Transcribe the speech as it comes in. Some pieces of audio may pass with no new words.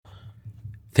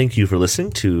Thank you for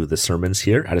listening to the sermons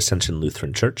here at Ascension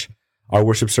Lutheran Church. Our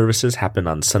worship services happen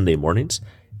on Sunday mornings.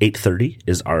 8:30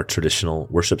 is our traditional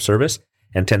worship service,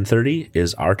 and 10:30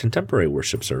 is our contemporary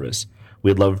worship service.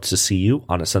 We'd love to see you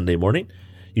on a Sunday morning.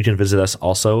 You can visit us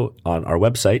also on our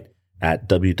website at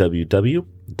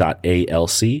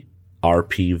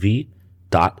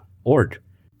www.alcrpv.org.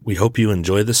 We hope you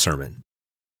enjoy the sermon.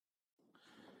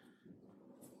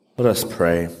 Let us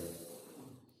pray.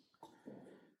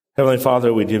 Heavenly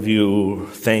Father, we give you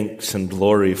thanks and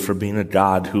glory for being a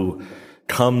God who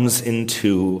comes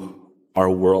into our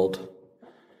world.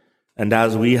 And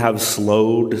as we have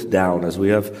slowed down, as we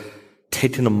have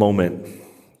taken a moment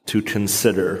to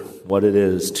consider what it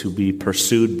is to be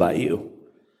pursued by you,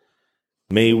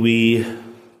 may we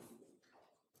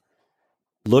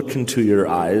look into your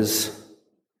eyes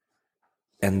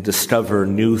and discover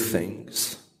new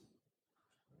things,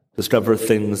 discover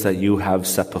things that you have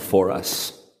set before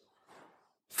us,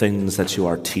 things that you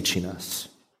are teaching us.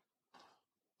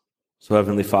 So,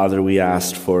 Heavenly Father, we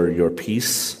ask for your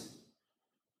peace,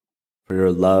 for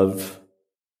your love,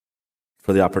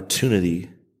 for the opportunity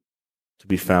to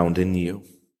be found in you.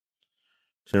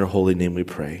 In your holy name we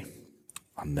pray.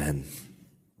 Amen.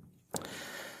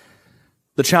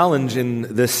 The challenge in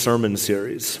this sermon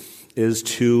series is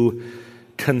to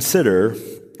consider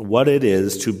what it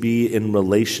is to be in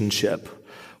relationship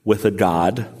with a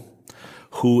God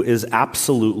who is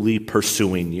absolutely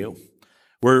pursuing you.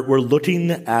 We're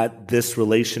looking at this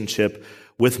relationship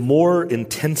with more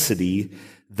intensity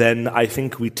than I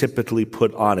think we typically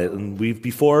put on it. And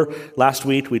last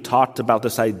week, we talked about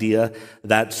this idea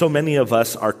that so many of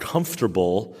us are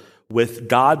comfortable with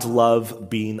God's love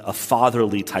being a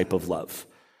fatherly type of love.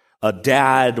 A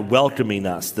dad welcoming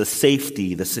us, the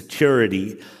safety, the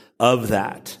security of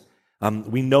that.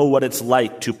 We know what it's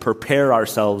like to prepare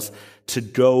ourselves to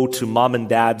go to mom and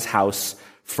dad's house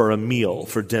for a meal,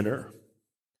 for dinner.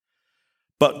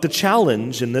 But the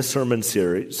challenge in this sermon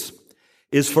series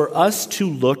is for us to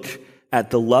look at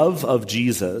the love of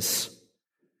Jesus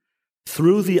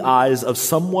through the eyes of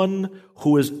someone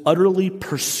who is utterly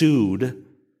pursued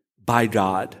by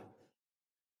God,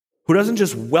 who doesn't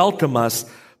just welcome us,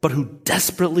 but who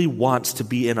desperately wants to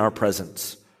be in our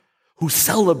presence, who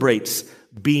celebrates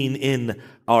being in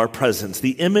our presence.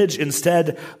 The image,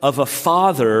 instead of a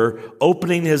father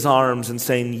opening his arms and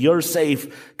saying, "You're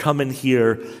safe, come in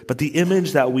here," but the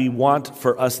image that we want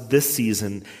for us this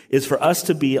season is for us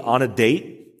to be on a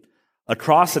date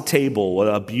across a table,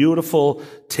 a beautiful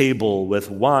table with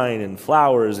wine and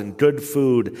flowers and good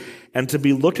food, and to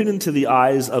be looking into the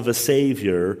eyes of a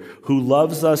Savior who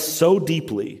loves us so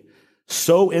deeply,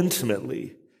 so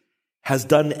intimately, has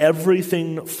done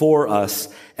everything for us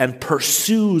and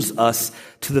pursues us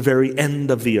to the very end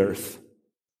of the earth.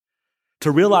 To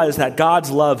realize that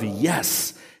God's love,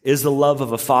 yes, is the love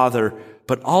of a father,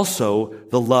 but also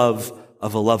the love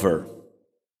of a lover.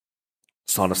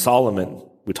 Song of Solomon,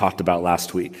 we talked about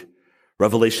last week.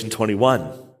 Revelation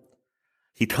 21.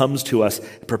 He comes to us,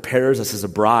 prepares us as a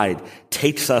bride,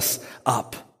 takes us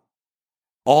up.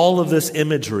 All of this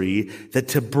imagery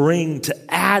to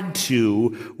add to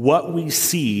what we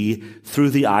see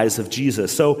through the eyes of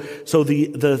Jesus. So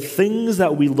the things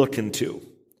that we look into,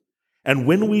 and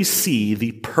when we see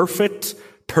the perfect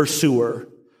pursuer,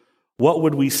 what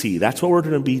would we see? That's what we're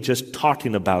going to be just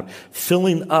talking about,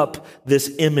 filling up this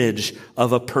image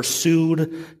of a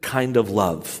pursued kind of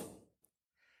love.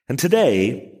 And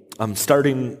today, I'm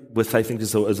starting with, I think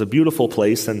is a beautiful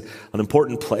place and an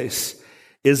important place,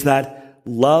 is that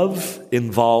love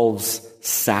involves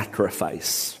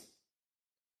sacrifice.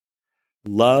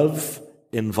 Love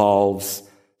involves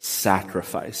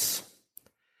sacrifice.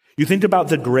 You think about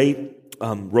the great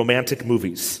romantic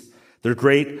movies. They're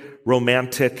great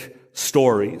romantic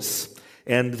stories.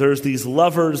 And there's these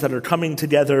lovers that are coming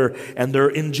together and they're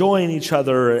enjoying each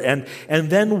other. And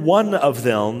then one of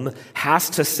them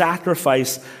has to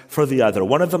sacrifice for the other.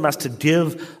 One of them has to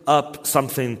give up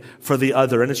something for the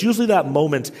other. And it's usually that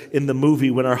moment in the movie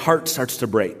when our heart starts to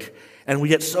break. And we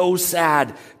get so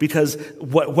sad because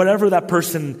whatever that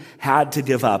person had to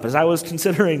give up. As I was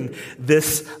considering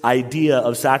this idea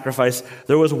of sacrifice,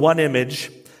 there was one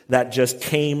image that just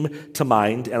came to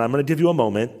mind. And I'm going to give you a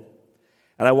moment.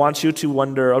 And I want you to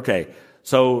wonder, okay,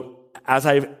 so as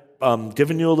I've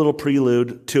given you a little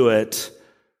prelude to it,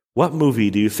 what movie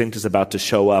do you think is about to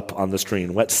show up on the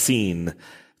screen? What scene?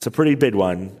 It's a pretty big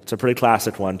one. It's a pretty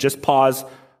classic one. Just pause.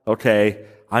 Okay,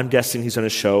 I'm guessing he's going to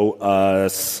show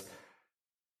us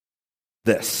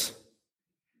this.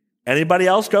 Anybody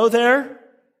else go there?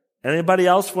 Anybody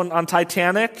else on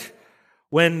Titanic?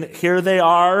 When here they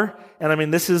are, And I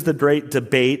mean, this is the great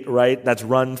debate, right, that's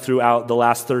run throughout the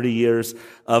last 30 years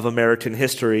of American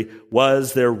history.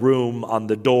 Was there room on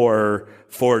the door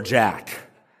for Jack?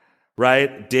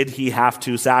 Right? Did he have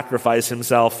to sacrifice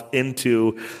himself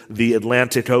into the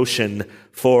Atlantic Ocean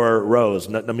for Rose?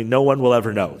 No, I mean, no one will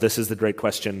ever know. This is the great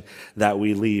question that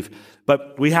we leave.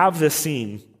 But we have this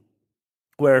scene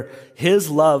where his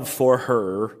love for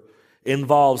her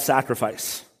involves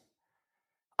sacrifice.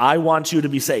 I want you to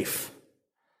be safe.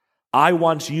 I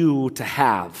want you to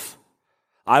have.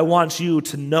 I want you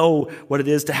to know what it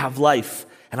is to have life.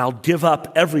 And I'll give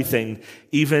up everything,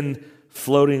 even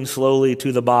floating slowly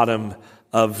to the bottom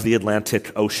of the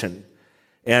Atlantic Ocean.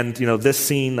 And, this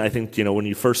scene, I think, when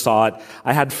you first saw it,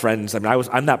 I had friends. I mean,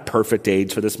 I'm that perfect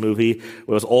age for this movie.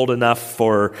 I was old enough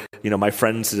for, my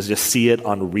friends to just see it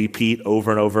on repeat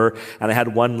over and over. And I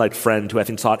had one, friend who I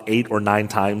think saw it 8 or 9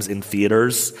 times in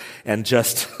theaters, and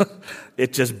just,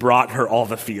 it just brought her all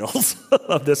the feels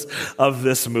of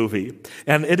this movie.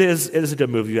 And it is a good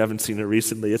movie. If you haven't seen it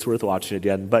recently, it's worth watching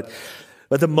again. But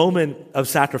the moment of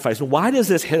sacrifice, why does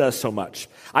this hit us so much?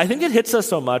 I think it hits us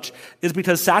so much is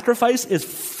because sacrifice is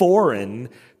foreign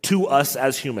to us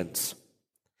as humans.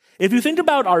 If you think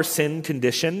about our sin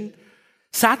condition,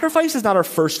 sacrifice is not our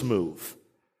first move.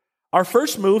 Our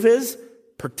first move is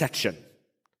protection.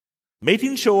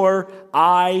 Making sure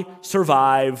I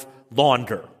survive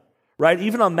longer, right?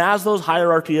 Even on Maslow's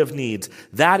hierarchy of needs,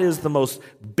 that is the most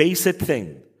basic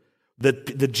thing.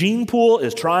 The gene pool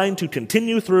is trying to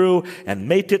continue through and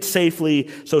make it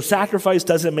safely, so sacrifice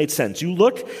doesn't make sense. You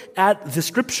look at the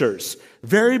scriptures,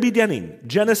 very beginning,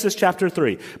 Genesis chapter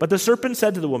 3. But the serpent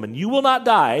said to the woman, "You will not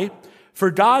die, for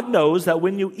God knows that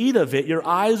when you eat of it, your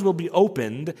eyes will be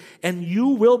opened, and you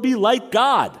will be like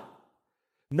God,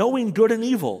 knowing good and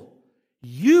evil."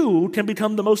 You can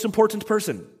become the most important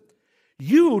person.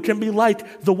 You can be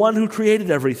like the one who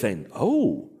created everything.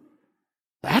 Oh,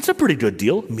 that's a pretty good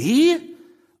deal. Me?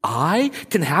 I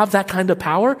can have that kind of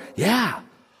power? Yeah.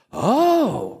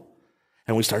 Oh.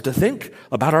 And we start to think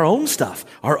about our own stuff,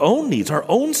 our own needs, our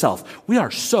own self. We are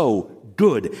so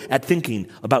good at thinking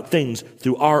about things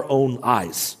through our own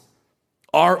eyes,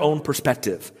 our own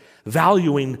perspective,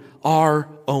 valuing our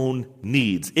own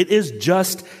needs. It is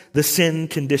just the sin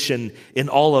condition in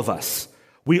all of us.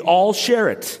 We all share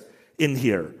it in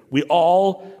here. We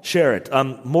all share it.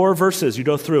 More verses you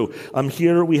go through.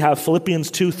 Here we have Philippians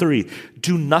 2:3.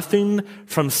 Do nothing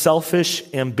from selfish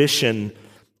ambition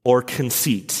or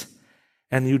conceit.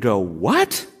 And you go,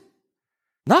 what?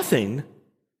 Nothing?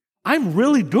 I'm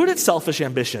really good at selfish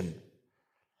ambition.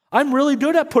 I'm really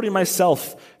good at putting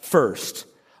myself first,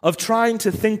 of trying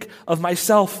to think of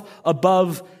myself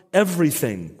above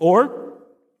everything. Or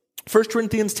 1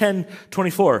 Corinthians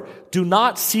 10:24, do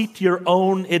not seek your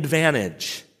own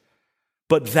advantage,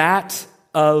 but that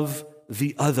of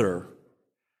the other.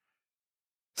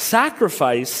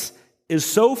 Sacrifice is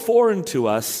so foreign to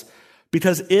us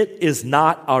because it is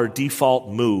not our default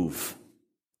move.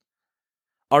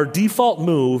 Our default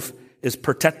move is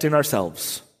protecting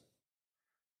ourselves,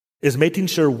 is making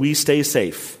sure we stay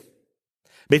safe,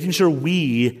 making sure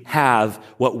we have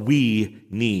what we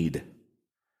need.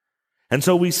 And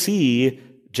so we see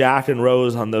Jack and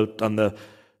Rose on the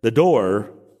door,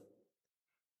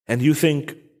 and you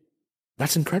think,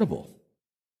 that's incredible.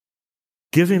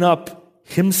 Giving up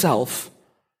himself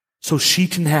so she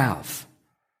can have.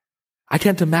 I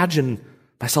can't imagine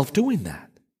myself doing that.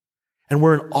 And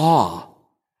we're in awe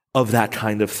of that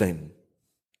kind of thing.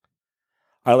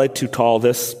 I like to call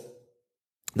this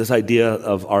idea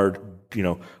of our,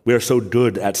 we are so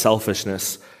good at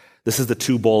selfishness. This is the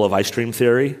 2 bowl of ice cream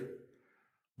theory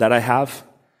that I have.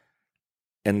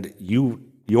 And you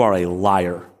are a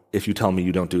liar if you tell me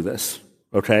you don't do this,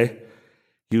 okay?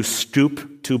 You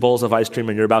scoop 2 bowls of ice cream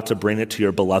and you're about to bring it to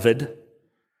your beloved.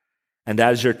 And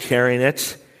as you're carrying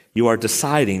it, you are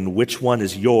deciding which one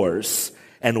is yours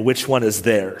and which one is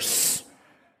theirs.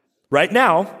 Right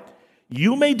now,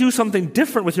 you may do something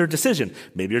different with your decision.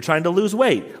 Maybe you're trying to lose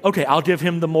weight. Okay, I'll give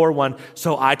him the more one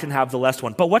so I can have the less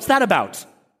one. But what's that about?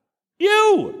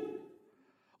 You!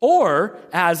 Or,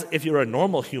 as if you're a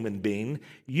normal human being,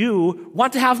 you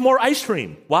want to have more ice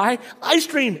cream. Why? Ice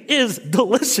cream is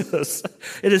delicious.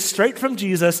 It is straight from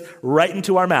Jesus right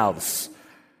into our mouths.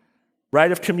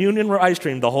 Right? If communion were ice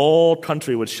cream, the whole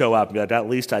country would show up and be like, at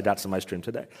least I got some ice cream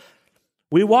today.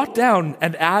 We walk down,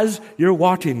 and as you're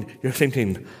walking, you're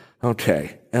thinking,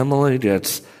 okay, Emily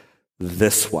gets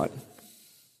this one.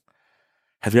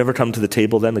 Have you ever come to the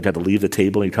table then? They got to leave the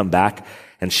table and you come back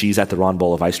and she's at the wrong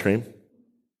bowl of ice cream?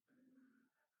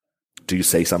 Do you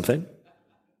say something?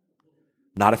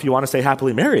 Not if you want to stay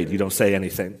happily married. You don't say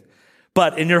anything.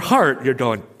 But in your heart, you're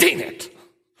going, dang it,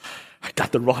 I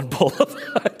got the wrong bowl of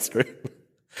ice cream.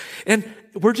 And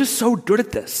we're just so good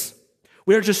at this.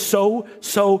 We are just so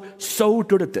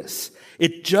good at this.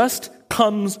 It just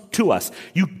comes to us.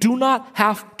 You do not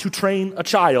have to train a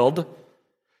child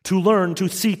to learn to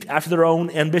seek after their own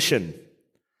ambition.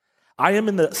 I am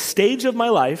in the stage of my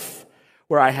life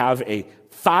where I have a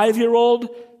 5-year-old,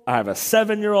 I have a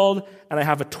 7-year-old, and I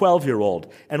have a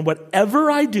 12-year-old. And whatever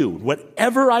I do,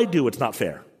 it's not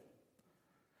fair.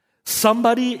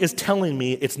 Somebody is telling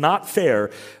me it's not fair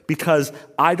because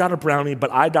I got a brownie,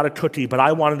 but I got a cookie, but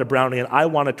I wanted a brownie and I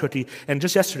want a cookie. And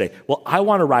just yesterday, well, I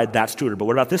want to ride that scooter, but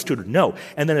what about this scooter? No.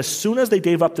 And then as soon as they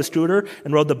gave up the scooter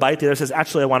and rode the bike, the other says,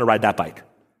 actually, I want to ride that bike.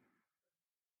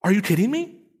 Are you kidding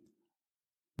me?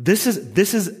 This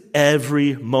is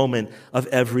every moment of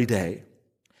every day.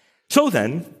 So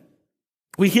then,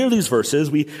 we hear these verses,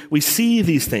 we see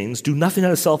these things. Do nothing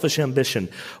out of selfish ambition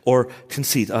or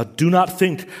conceit. Do not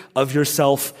think of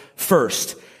yourself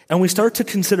first. And we start to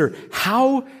consider,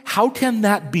 how can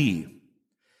that be?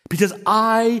 Because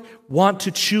I want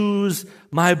to choose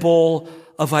my bowl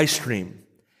of ice cream.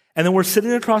 And then we're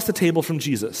sitting across the table from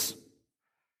Jesus.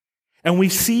 And we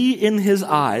see in his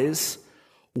eyes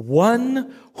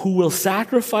one who will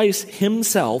sacrifice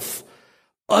himself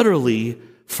utterly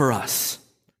for us.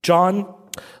 John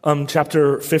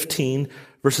chapter 15,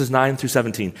 verses 9 through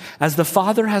 17. As the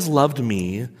Father has loved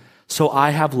me, so I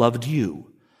have loved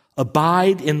you.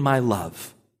 Abide in my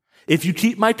love. If you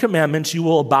keep my commandments, you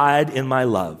will abide in my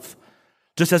love,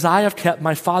 just as I have kept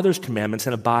my Father's commandments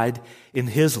and abide in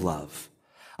his love.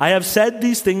 I have said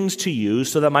these things to you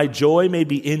so that my joy may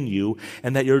be in you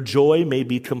and that your joy may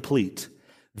be complete.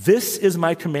 This is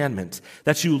my commandment,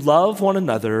 that you love one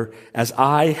another as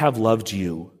I have loved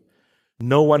you.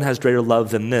 No one has greater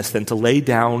love than this, than to lay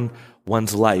down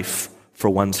one's life for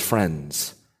one's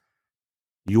friends.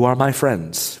 You are my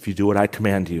friends if you do what I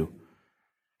command you.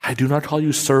 I do not call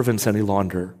you servants any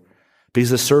longer, because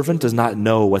the servant does not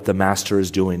know what the master is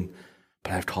doing,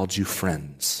 but I have called you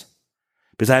friends,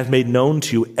 because I have made known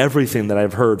to you everything that I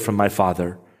have heard from my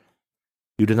Father.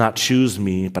 You did not choose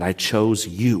me, but I chose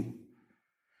you,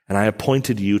 and I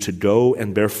appointed you to go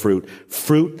and bear fruit,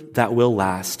 fruit that will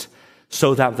last,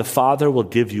 so that the Father will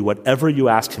give you whatever you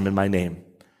ask him in my name.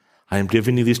 I am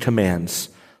giving you these commands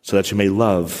so that you may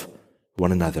love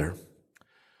one another.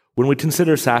 When we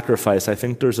consider sacrifice, I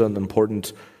think there's an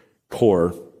important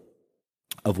core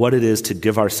of what it is to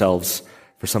give ourselves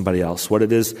for somebody else, what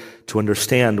it is to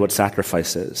understand what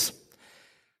sacrifice is.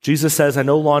 Jesus says, I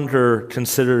no longer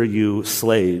consider you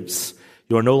slaves.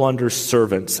 You are no longer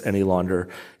servants any longer.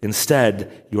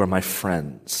 Instead, you are my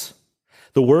friends.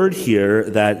 The word here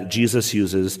that Jesus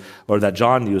uses, or that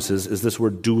John uses, is this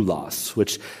word doulos,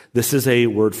 which this is a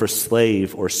word for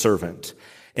slave or servant.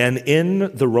 And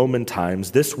in the Roman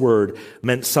times, this word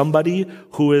meant somebody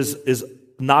who is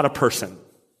not a person.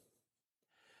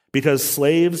 Because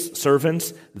slaves,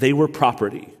 servants, they were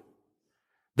property.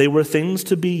 They were things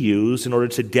to be used in order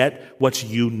to get what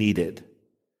you needed.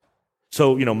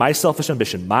 So, my selfish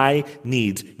ambition, my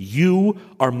needs, you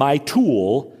are my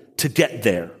tool to get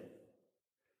there.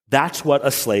 That's what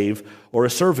a slave or a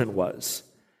servant was.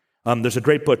 There's a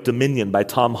great book, Dominion, by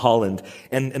Tom Holland,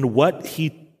 and what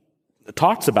he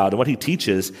talks about and what he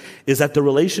teaches is that the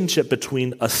relationship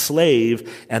between a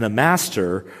slave and a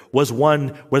master was one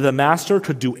where the master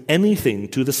could do anything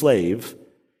to the slave,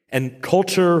 and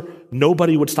culture,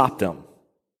 nobody would stop them.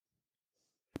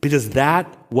 Because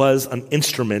that was an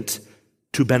instrument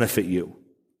to benefit you.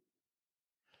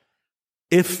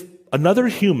 If another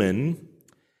human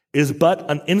is but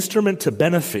an instrument to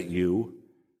benefit you,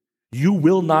 you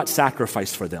will not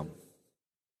sacrifice for them.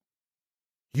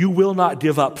 You will not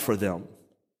give up for them.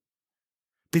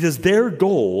 Because their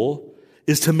goal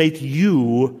is to make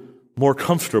you more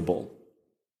comfortable.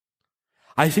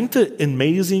 I think the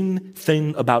amazing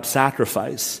thing about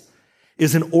sacrifice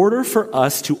is in order for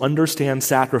us to understand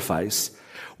sacrifice,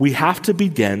 we have to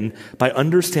begin by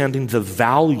understanding the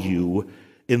value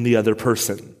in the other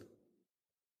person.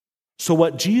 So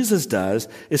what Jesus does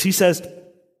is he says,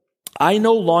 I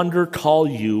no longer call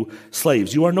you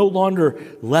slaves. You are no longer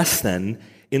less than.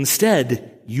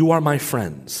 Instead, you are my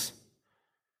friends.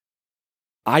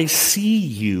 I see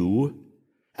you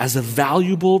as a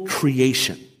valuable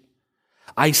creation.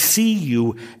 I see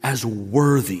you as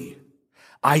worthy.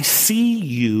 I see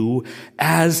you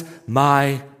as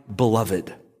my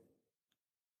beloved.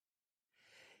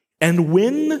 And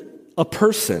when a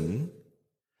person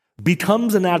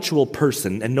becomes an actual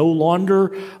person and no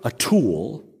longer a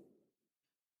tool,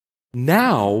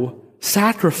 now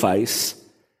sacrifice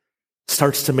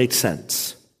starts to make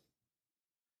sense.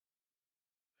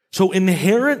 So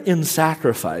inherent in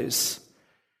sacrifice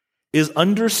is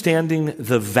understanding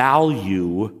the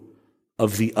value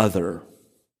of the other.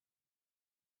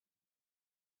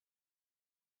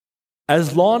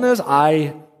 As long as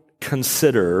I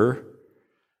consider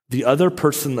the other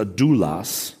person a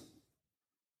doulos,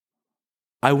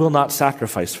 I will not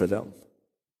sacrifice for them.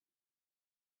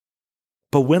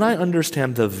 But when I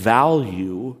understand the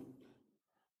value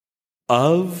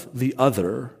of the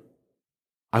other,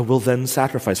 I will then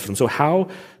sacrifice for them. So how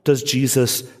does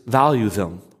Jesus value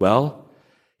them? Well,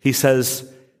 he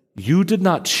says, "You did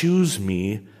not choose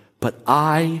me, but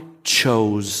I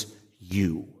chose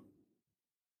you."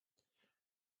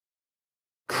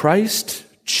 Christ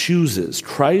chooses.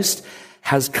 Christ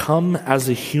has come as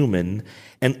a human,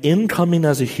 and in coming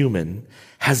as a human,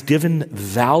 has given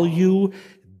value,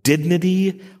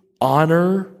 dignity,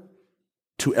 honor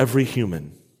to every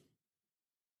human.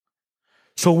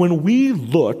 So when we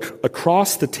look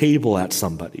across the table at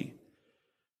somebody,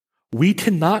 we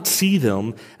cannot see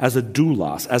them as a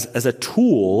doulos, as a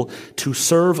tool to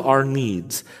serve our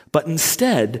needs, but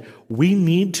instead we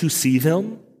need to see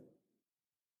them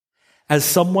as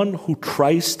someone who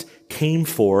Christ came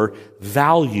for,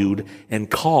 valued, and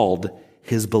called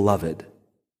his beloved.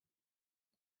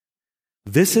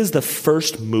 This is the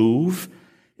first move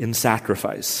in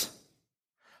sacrifice.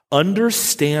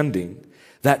 Understanding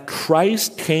that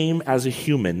Christ came as a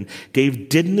human, gave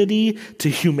dignity to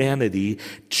humanity,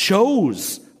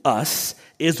 chose us,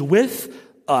 is with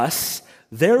us.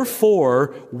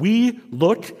 Therefore, we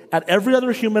look at every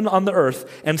other human on the earth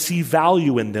and see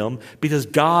value in them because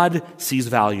God sees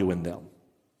value in them.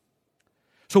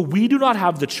 So we do not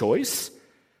have the choice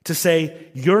to say,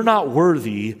 "You're not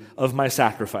worthy of my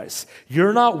sacrifice.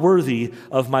 You're not worthy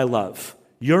of my love.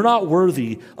 You're not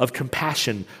worthy of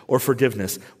compassion or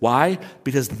forgiveness." Why?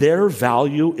 Because their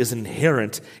value is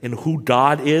inherent in who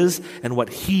God is and what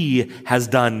he has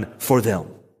done for them.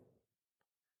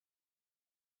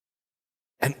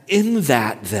 And in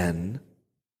that, then,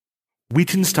 we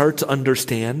can start to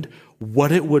understand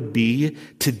what it would be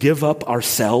to give up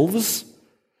ourselves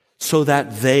so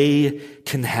that they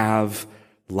can have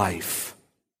life.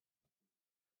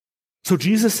 So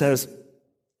Jesus says,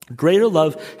 "Greater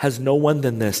love has no one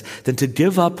than this, than to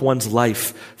give up one's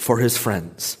life for his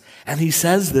friends." And he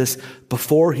says this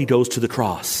before he goes to the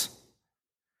cross.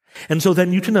 And so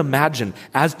then you can imagine,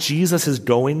 as Jesus is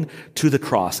going to the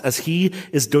cross, as he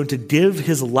is going to give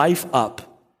his life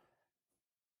up,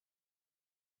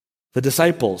 the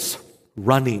disciples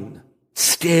running,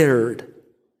 scared,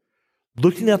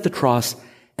 looking at the cross,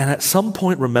 and at some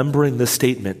point remembering this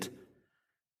statement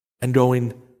and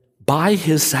going, "By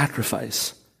his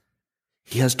sacrifice,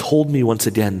 he has told me once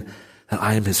again that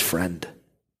I am his friend.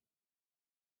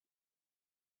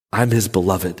 I'm his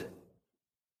beloved.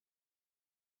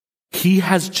 He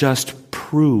has just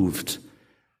proved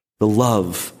the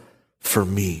love for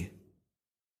me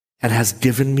and has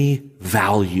given me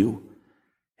value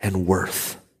and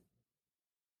worth."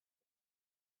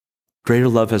 Greater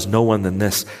love has no one than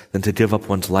this, than to give up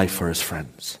one's life for his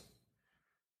friends.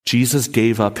 Jesus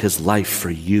gave up his life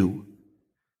for you,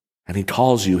 and he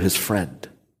calls you his friend.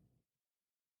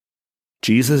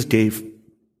 Jesus gave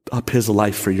up his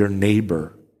life for your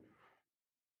neighbor,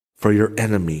 for your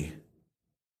enemy,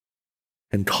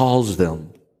 and calls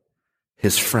them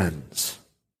his friends.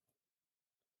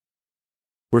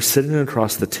 We're sitting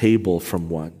across the table from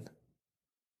one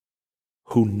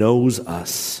who knows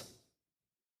us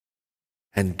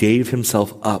and gave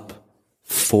himself up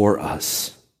for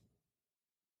us.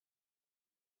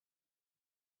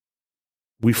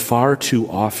 We far too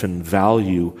often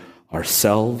value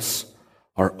ourselves,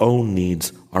 our own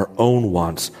needs, our own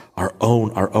wants, our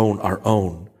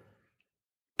own,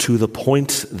 to the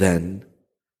point then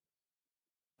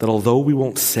that although we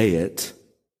won't say it,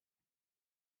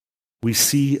 we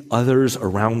see others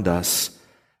around us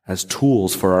as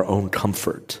tools for our own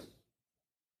comfort.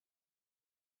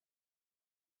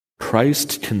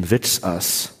 Christ convicts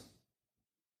us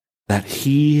that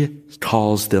he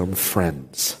calls them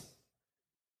friends.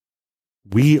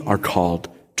 We are called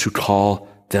to call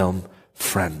them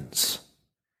friends.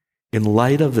 In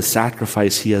light of the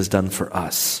sacrifice he has done for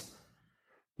us,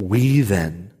 we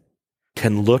then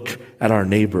can look at our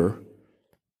neighbor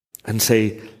and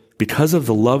say, because of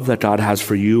the love that God has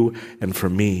for you and for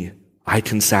me, I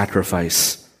can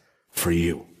sacrifice for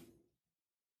you.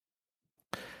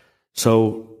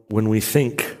 So when we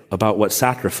think about what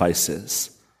sacrifice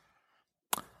is,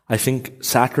 I think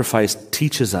sacrifice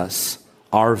teaches us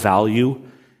our value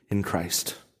in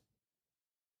Christ.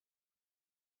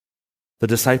 The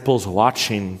disciples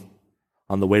watching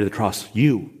on the way to the cross,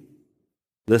 you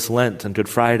this Lent and Good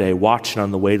Friday, watching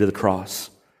on the way to the cross,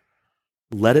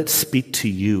 let it speak to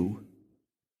you,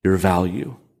 your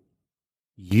value.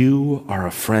 You are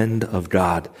a friend of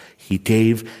God. He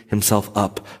gave himself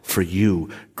up for you.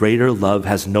 Greater love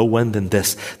has no one than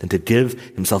this, than to give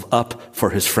himself up for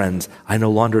his friends. I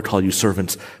no longer call you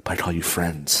servants, but I call you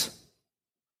friends.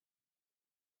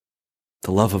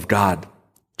 The love of God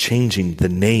changing the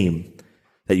name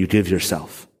that you give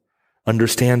yourself.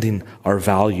 Understanding our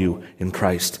value in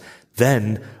Christ.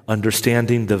 Then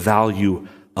understanding the value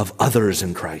of others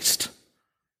in Christ.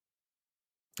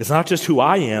 It's not just who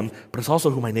I am, but it's also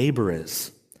who my neighbor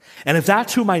is. And if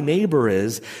that's who my neighbor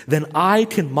is, then I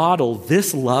can model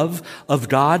this love of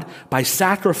God by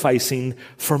sacrificing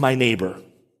for my neighbor.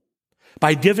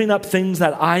 By giving up things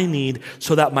that I need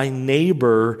so that my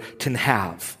neighbor can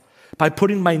have. By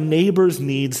putting my neighbor's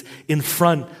needs in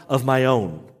front of my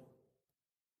own.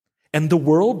 And the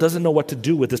world doesn't know what to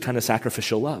do with this kind of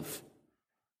sacrificial love.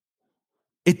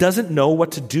 It doesn't know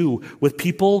what to do with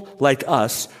people like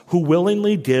us who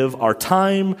willingly give our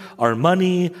time, our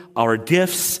money, our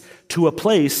gifts to a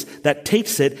place that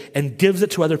takes it and gives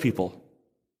it to other people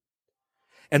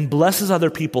and blesses other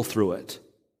people through it.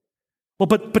 Well,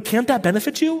 but can't that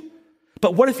benefit you?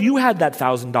 But what if you had that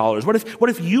 $1,000? What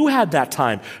if you had that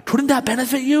time? Couldn't that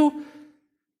benefit you?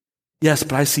 Yes,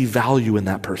 but I see value in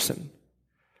that person.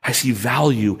 I see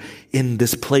value in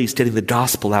this place getting the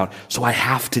gospel out, so I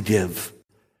have to give.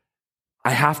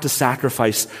 I have to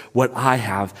sacrifice what I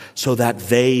have so that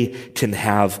they can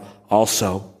have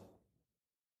also.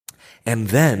 And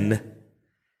then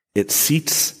it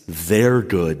seeks their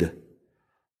good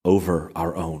over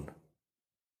our own.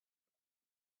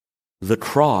 The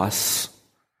cross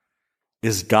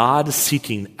is God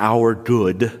seeking our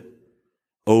good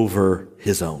over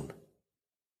his own.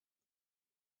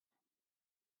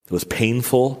 It was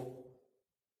painful.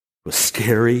 It was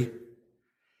scary.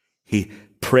 He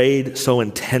prayed so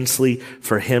intensely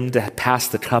for him to pass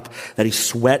the cup that he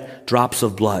sweat drops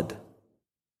of blood.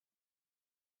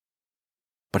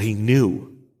 But he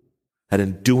knew that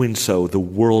in doing so, the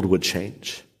world would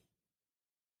change.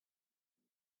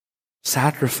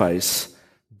 Sacrifice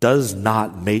does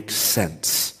not make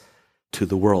sense to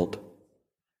the world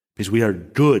because we are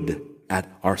good at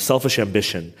our selfish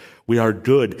ambition. We are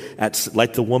good at,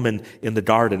 like the woman in the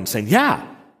garden, saying, yeah,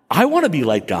 I want to be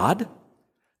like God.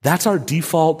 That's our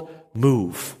default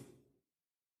move.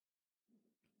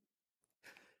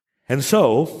 And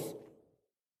so,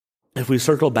 if we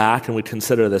circle back and we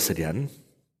consider this again,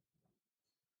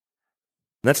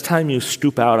 next time you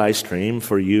scoop out ice cream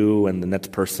for you and the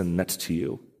next person next to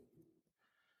you,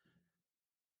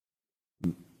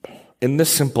 in this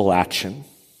simple action,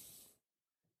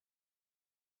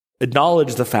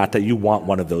 acknowledge the fact that you want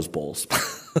one of those bowls.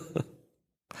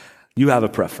 You have a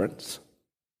preference.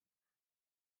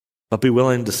 But be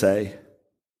willing to say,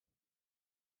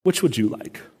 which would you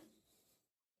like?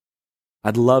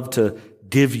 I'd love to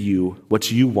give you what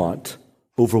you want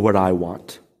over what I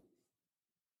want.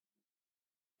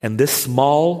 And this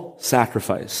small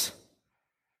sacrifice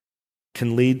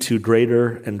can lead to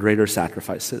greater and greater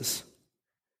sacrifices.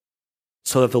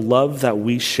 So that the love that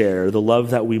we share, the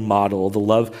love that we model, the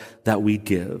love that we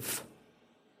give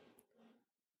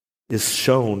is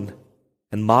shown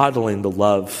and modeling the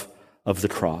love of the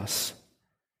cross,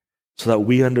 so that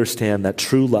we understand that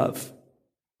true love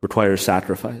requires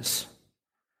sacrifice.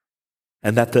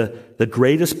 And that the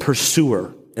greatest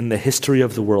pursuer in the history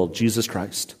of the world, Jesus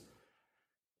Christ,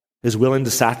 is willing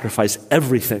to sacrifice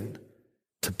everything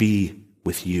to be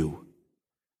with you.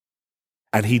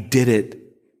 And he did it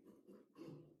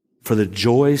for the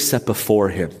joy set before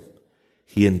him.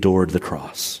 He endured the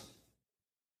cross.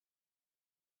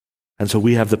 And so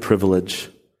we have the privilege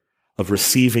of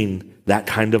receiving that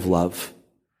kind of love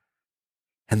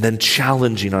and then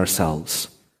challenging ourselves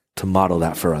to model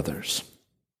that for others.